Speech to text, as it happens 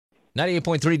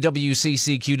98.3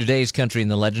 WCCQ, today's Country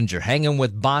and the Legends. You're hanging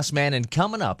with Boss Man, and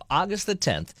coming up August the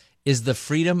 10th is the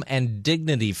Freedom and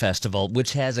Dignity Festival,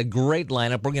 which has a great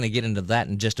lineup. We're going to get into that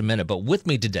in just a minute. But with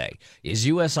me today is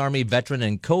U.S. Army veteran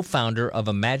and co-founder of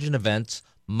Imagine Events,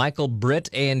 Michael Britt,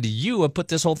 and you have put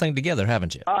this whole thing together,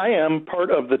 haven't you? I am part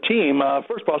of the team.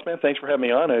 First, Boss Man, thanks for having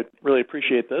me on. I really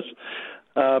appreciate this.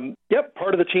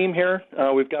 Part of the team here.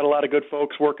 We've got a lot of good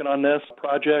folks working on this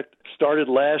project. Started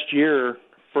last year,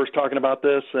 first talking about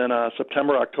this in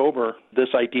September, October, this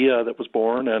idea that was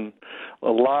born, and a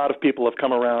lot of people have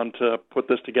come around to put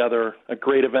this together, a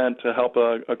great event to help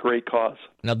a great cause.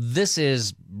 Now, this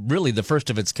is really the first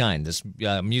of its kind, this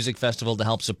music festival to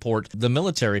help support the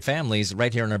military families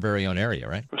right here in our very own area,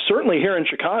 right? Certainly here in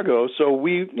Chicago. So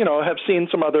we, have seen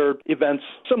some other events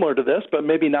similar to this, but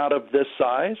maybe not of this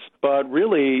size. But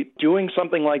really doing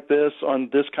something like this on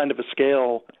this kind of a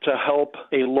scale to help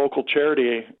a local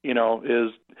charity,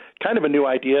 is kind of a new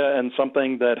idea and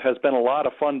something that has been a lot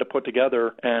of fun to put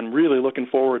together, and really looking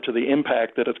forward to the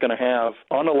impact that it's going to have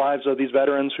on the lives of these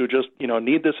veterans who just,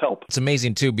 need this help. It's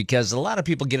amazing, too, because a lot of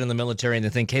people get in the military and they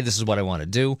think, hey, this is what I want to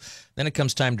do. Then it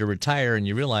comes time to retire and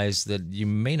you realize that you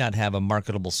may not have a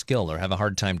marketable skill or have a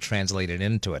hard time translating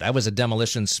into it. I was a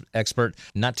demolitions expert.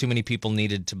 Not too many people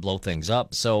needed to blow things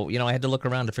up. So, I had to look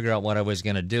around to figure out what I was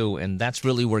going to do. And that's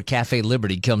really where Cafe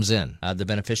Liberty comes in, the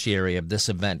beneficiary of this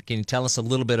event. Can you tell us a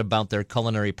little bit about their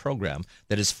culinary program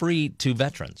that is free to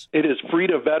veterans? It is free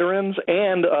to veterans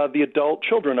and the adult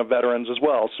children of veterans as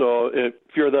well. So if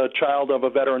you're the child of a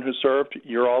veteran who served,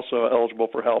 you're also eligible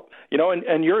for help.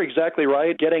 And you're exactly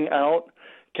right. Getting out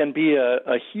can be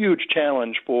a huge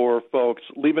challenge for folks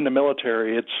leaving the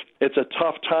military. It's a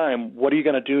tough time. What are you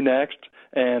going to do next?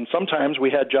 And sometimes we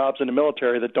had jobs in the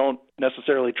military that don't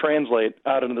necessarily translate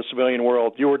out into the civilian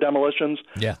world. You were demolitions.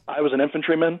 Yeah. I was an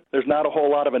infantryman. There's not a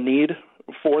whole lot of a need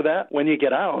for that when you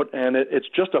get out, and it's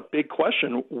just a big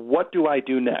question. What do I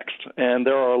do next? And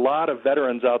there are a lot of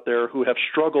veterans out there who have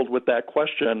struggled with that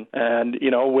question. And,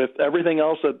 with everything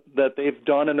else that they've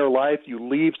done in their life, you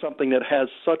leave something that has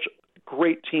such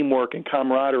great teamwork and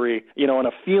camaraderie, and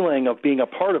a feeling of being a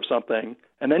part of something.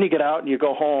 And then you get out and you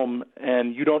go home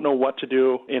and you don't know what to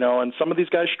do, and some of these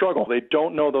guys struggle. They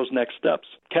don't know those next steps.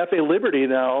 Cafe Liberty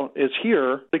now is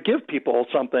here to give people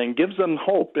something, gives them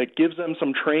hope. It gives them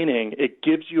some training. It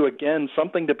gives you, again,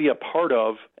 something to be a part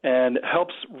of and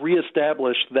helps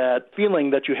reestablish that feeling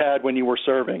that you had when you were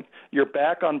serving. You're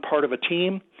back on part of a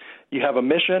team. You have a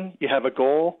mission. You have a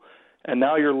goal. And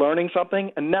now you're learning something,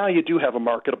 and now you do have a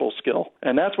marketable skill.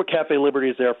 And that's what Cafe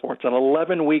Liberty is there for. It's an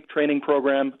 11-week training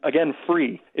program, again,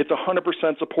 free. It's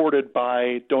 100% supported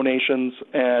by donations,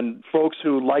 and folks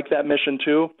who like that mission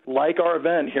too, like our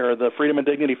event here, the Freedom and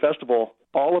Dignity Festival,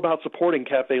 all about supporting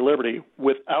Cafe Liberty.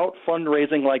 Without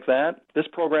fundraising like that, this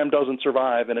program doesn't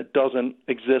survive, and it doesn't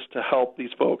exist to help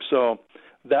these folks. So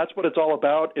that's what it's all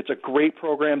about. It's a great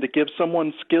program to give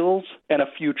someone skills and a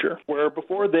future, where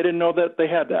before they didn't know that they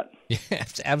had that. Yeah,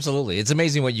 absolutely. It's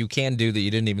amazing what you can do that you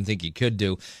didn't even think you could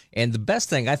do. And the best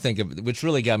thing I think of, which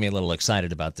really got me a little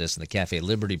excited about this in the Cafe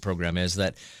Liberty program, is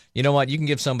that, you know what, you can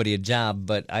give somebody a job,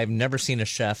 but I've never seen a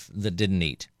chef that didn't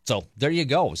eat. So there you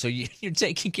go. So you're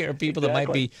taking care of people that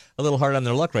might be a little hard on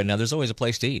their luck right now. There's always a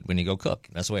place to eat when you go cook.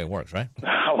 That's the way it works, right?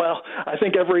 Well, I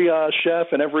think every chef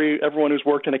and everyone who's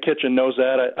worked in a kitchen knows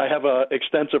that. I have an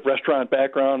extensive restaurant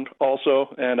background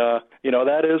also, and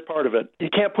that is part of it. You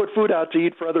can't put food out to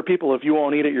eat for other people if you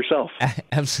won't eat it yourself.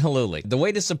 Absolutely. The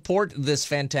way to support this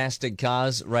fantastic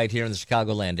cause right here in the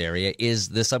Chicagoland area is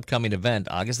this upcoming event,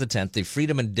 August the 10th, the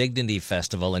Freedom and Dignity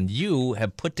Festival, and you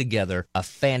have put together a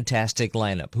fantastic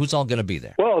lineup. Who's all going to be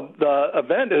there? Well, the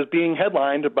event is being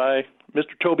headlined by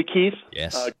Mr. Toby Keith,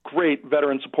 yes, a great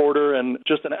veteran supporter and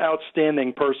just an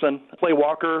outstanding person. Clay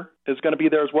Walker is going to be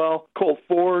there as well. Colt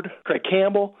Ford, Craig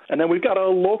Campbell, and then we've got a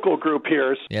local group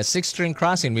here. Yeah, Six String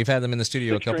Crossing. We've had them in the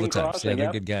studio a couple of times. Yeah,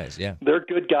 they're good guys. Yeah, they're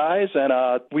good guys,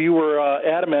 and we were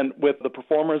adamant with the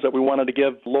performers that we wanted to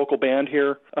give local band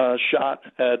here a shot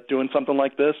at doing something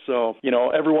like this. So,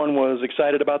 everyone was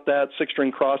excited about that. Six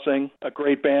String Crossing, a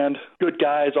great band, good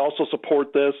guys, also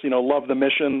support this. Love the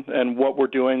mission and what we're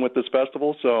doing with this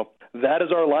festival. So that is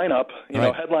our lineup.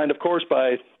 Right. Headlined, of course,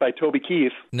 by Toby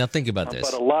Keith. Now think about this.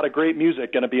 But a lot of great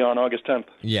music going to be on August 10th.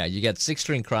 Yeah, you got Six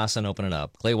String Crossing opening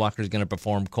up. Clay Walker's going to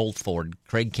perform. Colt Ford,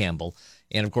 Craig Campbell,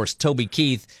 and of course Toby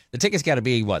Keith. The tickets got to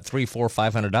be what, $300,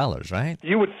 $400, $500, right?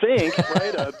 You would think,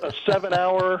 right? a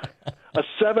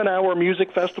 7-hour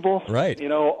music festival. Right.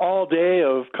 All day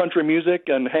of country music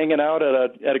and hanging out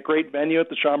at a great venue at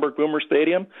the Schaumburg Boomer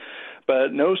Stadium.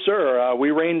 But no, sir,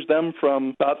 we range them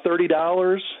from about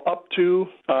 $30 up to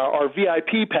our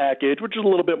VIP package, which is a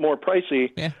little bit more pricey,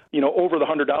 over the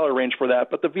 $100 range for that.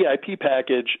 But the VIP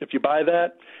package, if you buy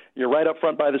that, you're right up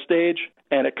front by the stage,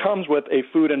 and it comes with a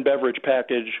food and beverage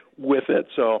package with it.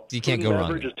 So you can't go wrong.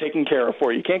 Beverage is taken care of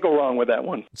for you. You can't go wrong with that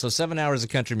one. So 7 hours of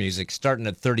country music starting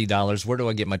at $30. Where do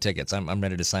I get my tickets? I'm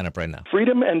ready to sign up right now.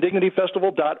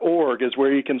 freedomanddignityfestival.org is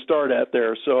where you can start at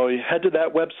there. So you head to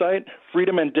that website,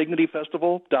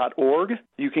 freedomanddignityfestival.org.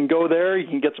 You can go there. You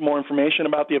can get some more information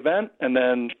about the event, and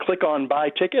then click on Buy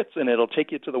Tickets, and it'll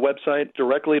take you to the website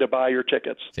directly to buy your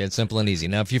tickets. See, it's simple and easy.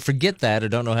 Now, if you forget that or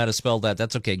don't know how to spell that,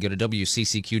 that's okay. Go to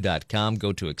WCCQ.com.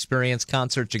 Go to Experience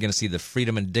Concerts. You're going to see the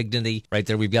Freedom and Dignity right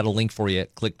there. We've got a link for you.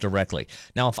 Click directly.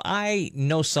 Now, if I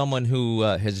know someone who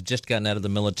has just gotten out of the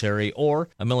military or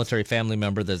a military family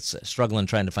member that's struggling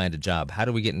trying to find a job, how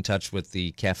do we get in touch with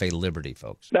the Cafe Liberty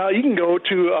folks? Now, you can go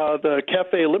to the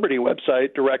Cafe Liberty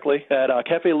website directly at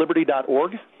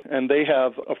cafeliberty.org, and they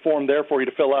have a form there for you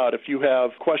to fill out if you have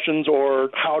questions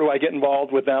or how do I get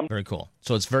involved with them. Very cool.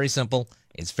 So it's very simple.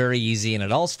 It's very easy, and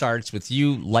it all starts with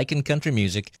you liking country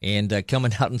music and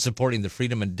coming out and supporting the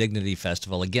Freedom and Dignity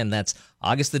Festival. Again, that's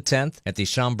August the 10th at the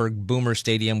Schaumburg Boomer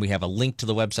Stadium. We have a link to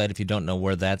the website if you don't know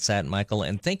where that's at, Michael.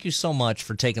 And thank you so much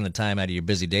for taking the time out of your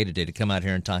busy day today to come out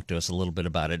here and talk to us a little bit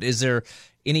about it. Is there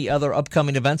any other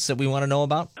upcoming events that we want to know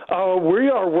about? We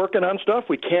are working on stuff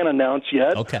we can't announce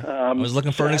yet. Okay. I was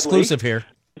looking for an exclusive here.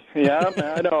 Yeah,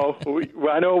 I know.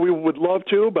 I know we would love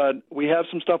to, but we have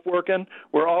some stuff working.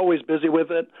 We're always busy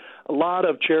with it. A lot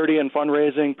of charity and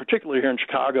fundraising, particularly here in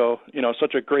Chicago,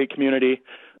 such a great community.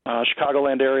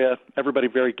 Chicagoland area, everybody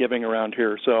very giving around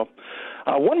here. So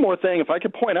one more thing, if I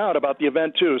could point out about the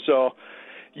event, too. So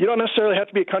you don't necessarily have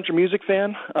to be a country music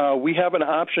fan. We have an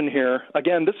option here.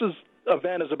 Again, this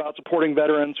event is about supporting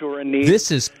veterans who are in need.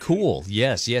 This is cool.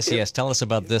 Yes. Tell us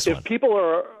about this one. If people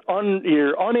are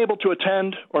you're unable to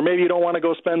attend, or maybe you don't want to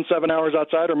go spend 7 hours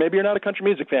outside, or maybe you're not a country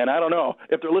music fan, I don't know.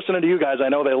 If they're listening to you guys, I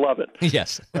know they love it.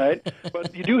 Yes. Right?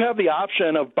 But you do have the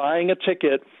option of buying a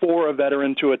ticket for a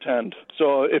veteran to attend.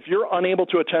 So if you're unable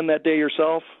to attend that day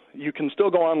yourself, you can still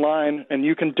go online and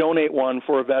you can donate one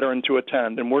for a veteran to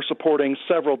attend. And we're supporting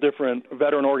several different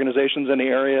veteran organizations in the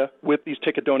area with these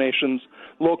ticket donations,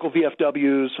 local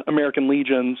VFWs, American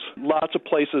Legions, lots of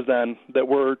places then that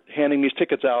we're handing these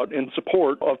tickets out in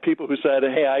support of people who said,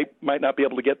 hey, I might not be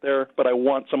able to get there, but I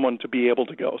want someone to be able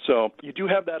to go. So you do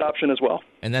have that option as well.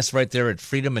 And that's right there at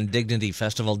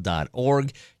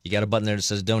freedomanddignityfestival.org. You got a button there that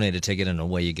says donate a ticket, and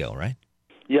away you go, right?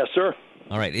 Yes, sir.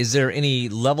 All right. Is there any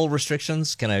level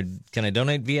restrictions? Can I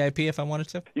donate VIP if I wanted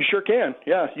to? You sure can.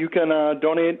 Yeah, you can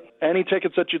donate any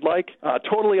tickets that you'd like.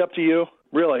 Totally up to you.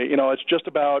 Really, it's just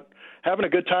about having a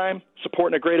good time,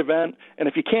 supporting a great event. And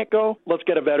if you can't go, let's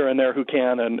get a veteran there who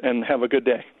can and have a good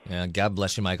day. Yeah, God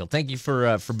bless you, Michael. Thank you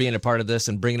for being a part of this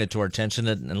and bringing it to our attention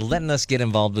and letting us get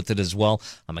involved with it as well.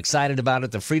 I'm excited about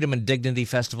it. The Freedom and Dignity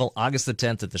Festival, August the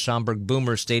 10th at the Schaumburg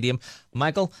Boomer Stadium.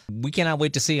 Michael, we cannot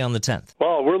wait to see you on the 10th.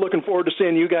 Well, we're looking forward to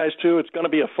seeing you guys, too. It's going to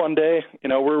be a fun day.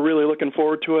 We're really looking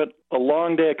forward to it. A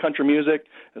long day of country music.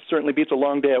 It certainly beats a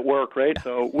long day at work, right?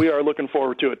 So we are looking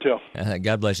forward to it, too.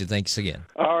 God bless you. Thanks again.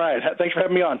 All right. Thanks for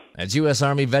having me on. As U.S.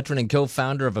 Army veteran and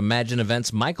co-founder of Imagine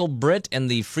Events, Michael Britt, and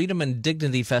the Freedom and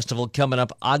Dignity Festival coming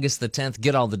up August the 10th.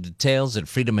 Get all the details at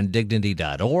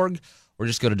freedomanddignity.org or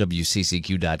just go to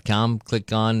WCCQ.com,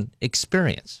 click on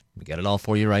Experience. We got it all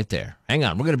for you right there. Hang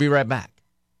on. We're going to be right back.